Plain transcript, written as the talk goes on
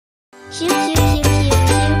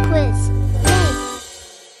QQQQQquiz.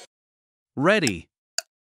 Ready.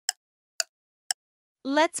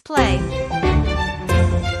 Let's play.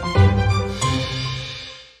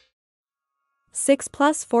 6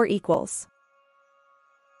 plus 4 equals.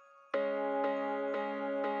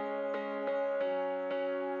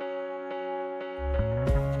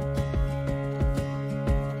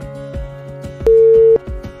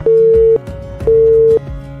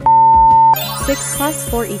 Six plus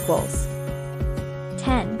 4 equals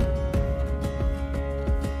 10.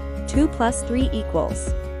 2 plus 3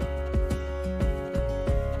 equals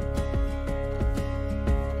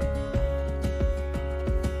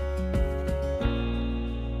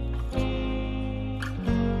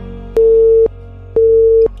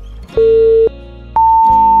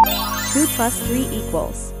 2 plus 3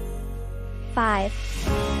 equals 5.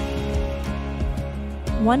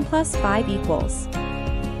 1 plus 5 equals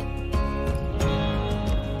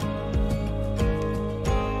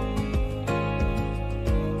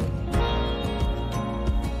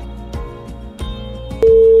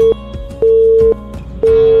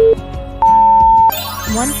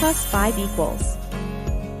 1 plus 5 equals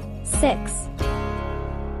 6.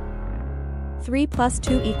 3 plus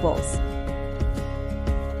 2 equals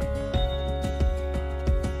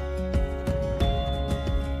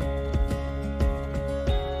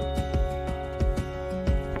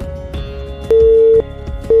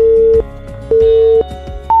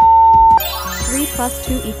 3 plus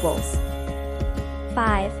 2 equals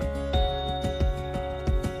 5.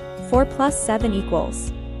 4 plus 7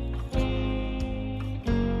 equals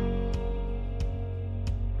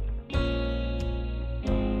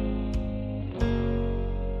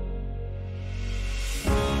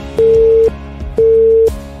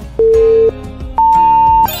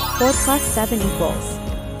 4 plus 7 equals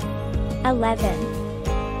 11.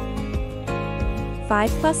 5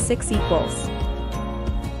 plus 6 equals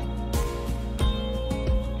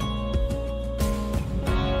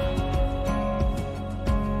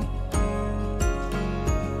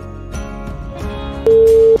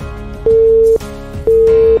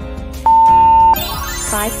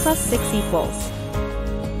 5 plus 6 equals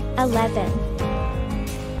 11.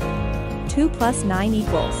 2 plus 9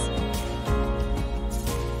 equals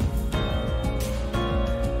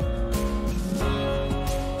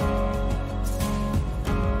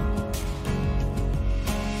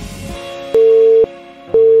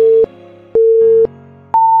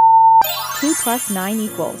 2 plus 9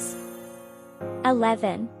 equals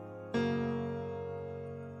 11.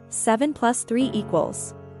 7 plus 3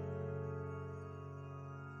 equals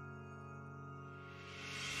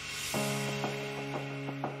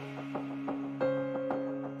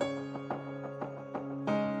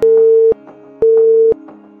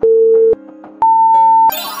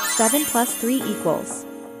 7 plus 3 equals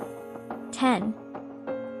 10.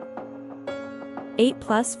 8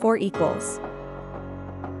 plus 4 equals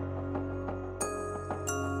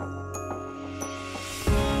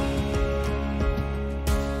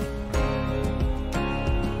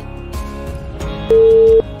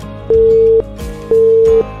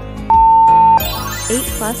 8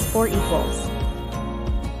 plus 4 equals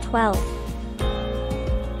 12.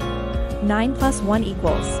 9 plus 1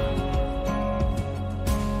 equals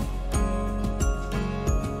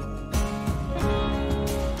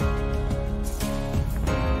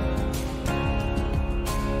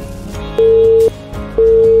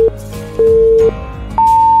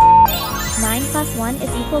 9 plus 1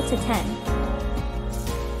 is equal to 10.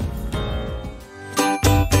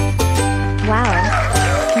 Wow.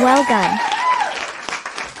 Well done.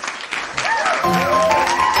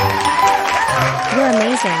 You're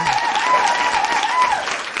amazing.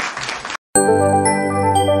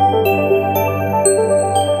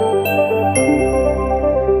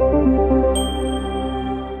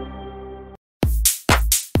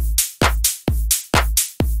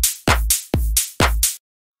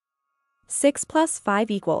 Six plus 5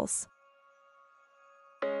 equals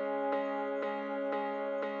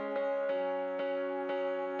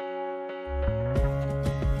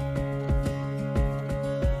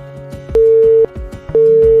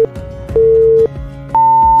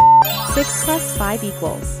 6 plus 5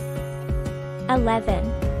 equals 11.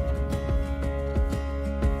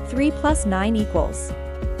 3 plus 9 equals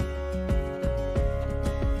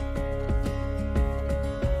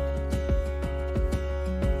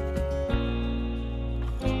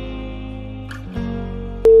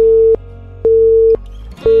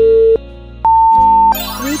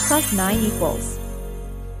 3 plus 9 equals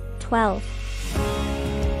 12.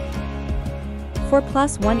 4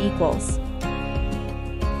 plus 1 equals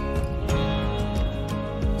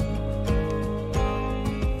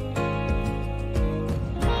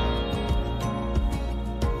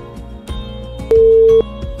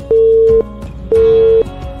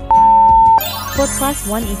 4 plus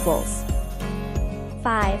 1 equals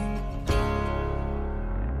 5,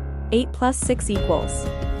 8 plus 6 equals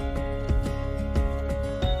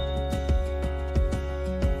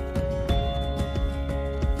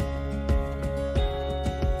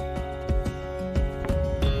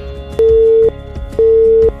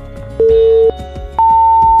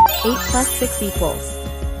 8 plus 6 equals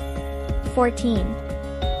 14,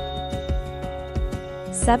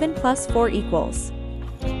 7 plus 4 equals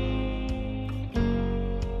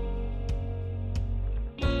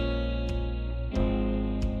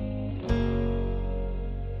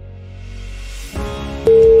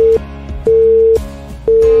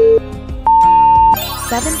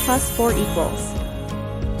 7 plus 4 equals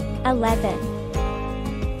 11,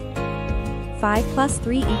 5 plus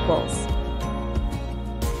 3 equals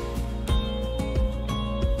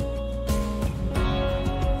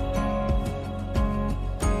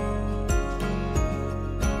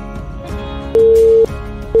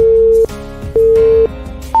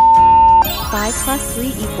 5 plus 3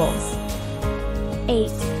 equals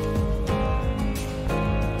 8,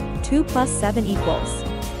 2 plus 7 equals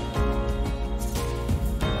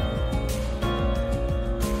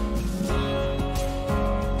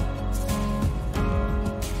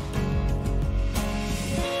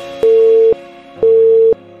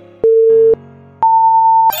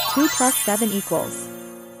 2 plus 7 equals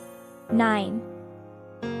 9,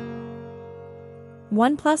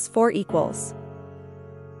 1 plus 4 equals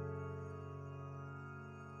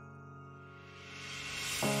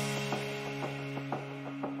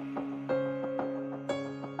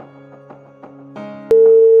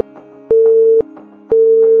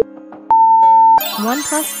 1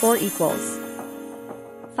 plus 4 equals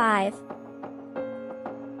 5,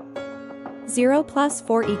 0 plus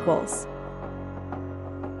 4 equals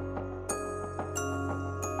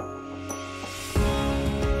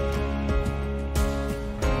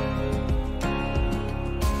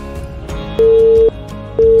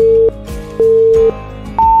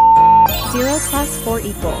 0 plus 4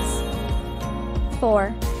 equals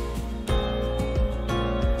 4,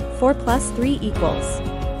 4 plus 3 equals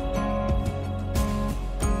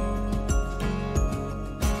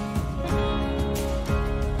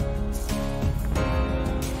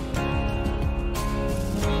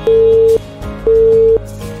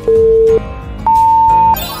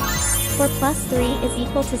 4 plus 3 is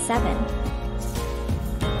equal to 7.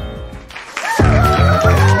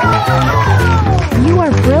 You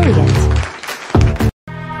are brilliant.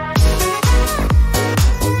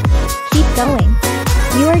 Keep going.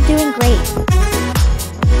 You are doing great.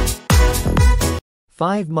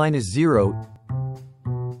 5 minus 0.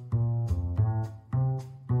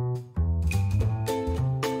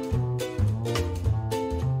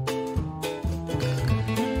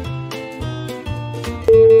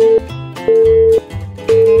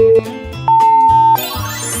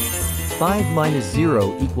 5 minus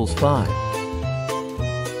 0 equals 5.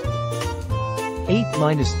 8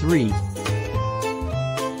 minus 3.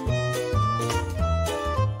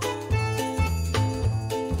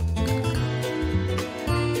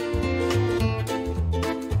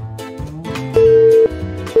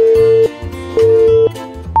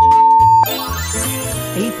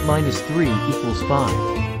 8 minus 3 equals 5.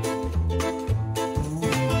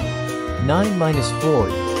 9 minus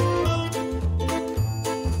 4.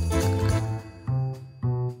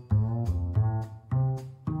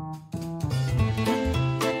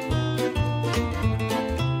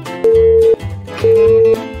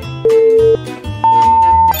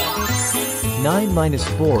 9 minus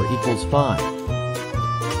 4 equals 5.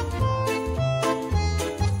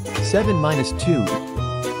 7 minus 2.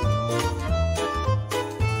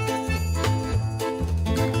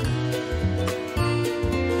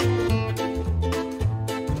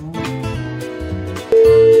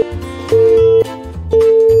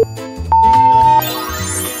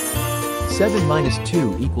 7 minus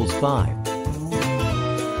 2 equals 5.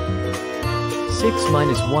 6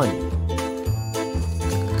 minus 1.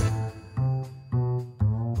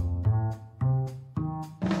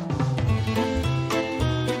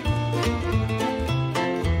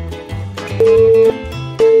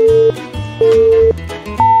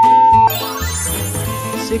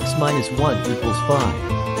 6 minus 1 equals 5.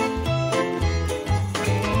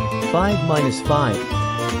 5 minus 5.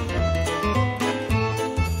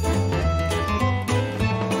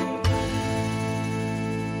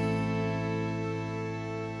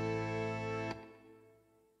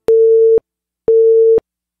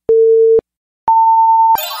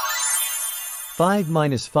 5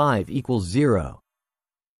 minus 5 equals 0.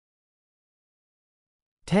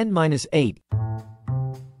 10 minus 8.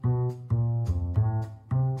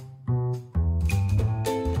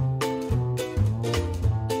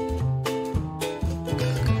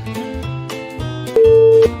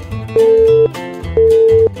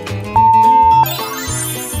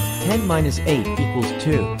 minus 8 equals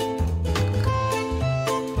 2.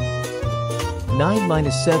 9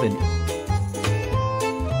 minus 7.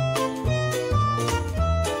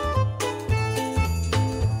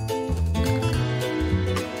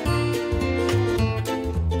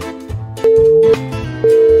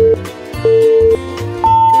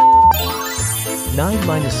 9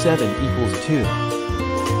 minus 7 equals 2.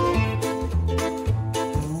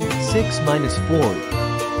 6 minus 4.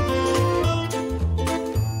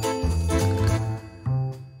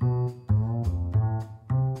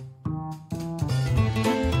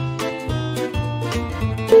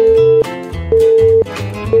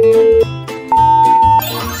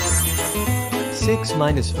 6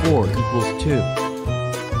 minus 4 equals 2.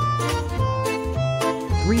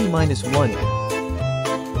 3 minus 1.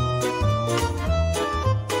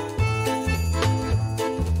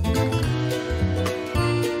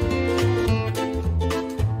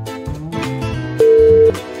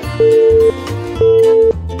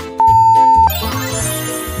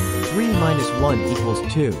 3 minus 1 equals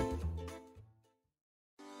 2.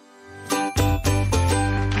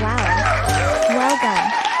 Wow. Well done.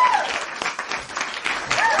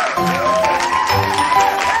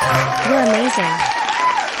 You're amazing.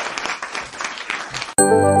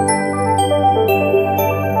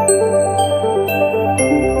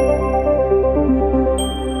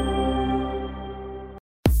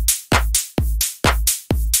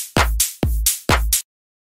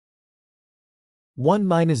 One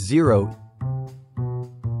minus 0.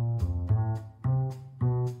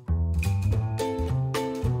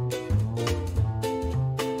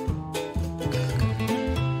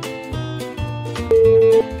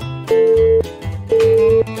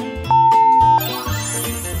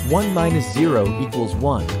 1 minus 0 equals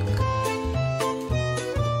 1.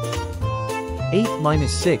 8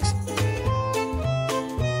 minus 6.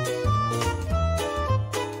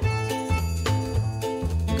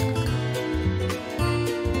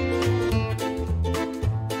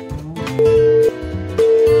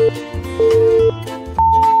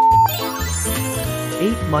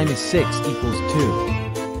 8 minus 6 equals 2.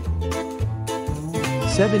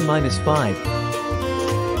 7 minus 5.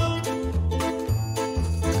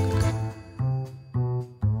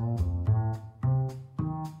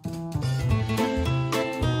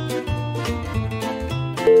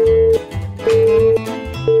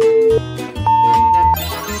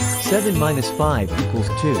 7 minus 5 equals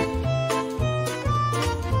 2.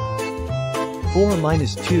 4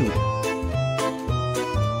 minus 2.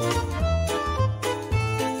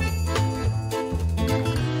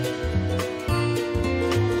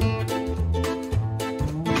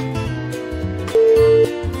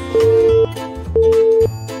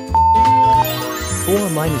 4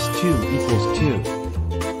 minus 2 equals 2.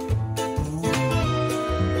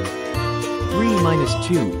 3 minus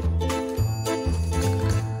 2.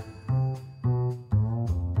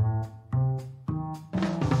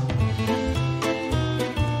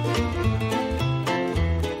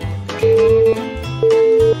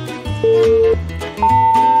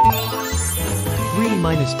 3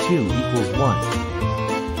 minus 2 equals 1.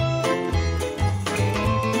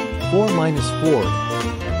 4 minus 4.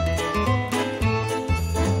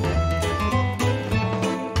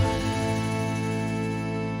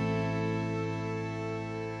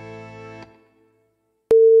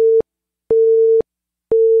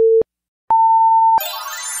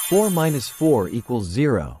 4 minus 4 equals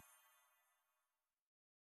 0.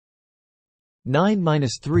 9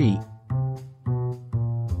 minus 3.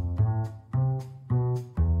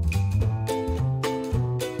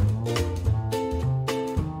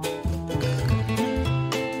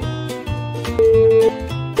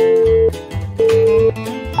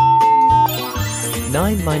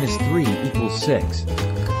 9 minus 3 equals 6.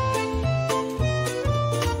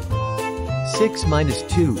 6 minus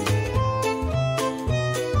 2.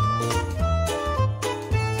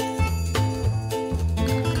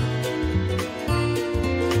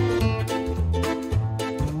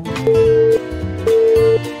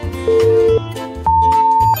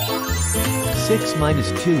 6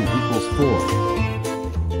 minus 2 equals 4.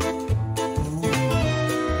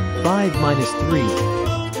 5 minus 3.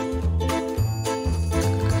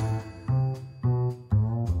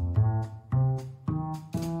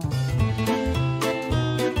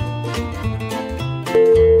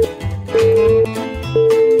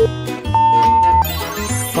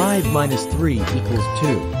 5 minus 3 equals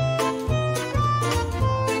 2.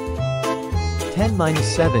 10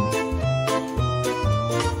 minus 7. 10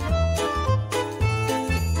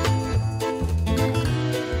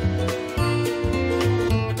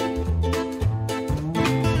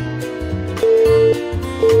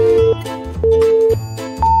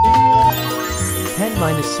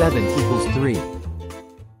 minus 7 equals 3.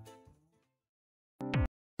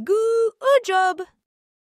 Good job!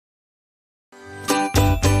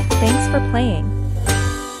 Thanks for playing.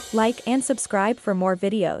 Like and subscribe for more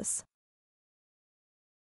videos.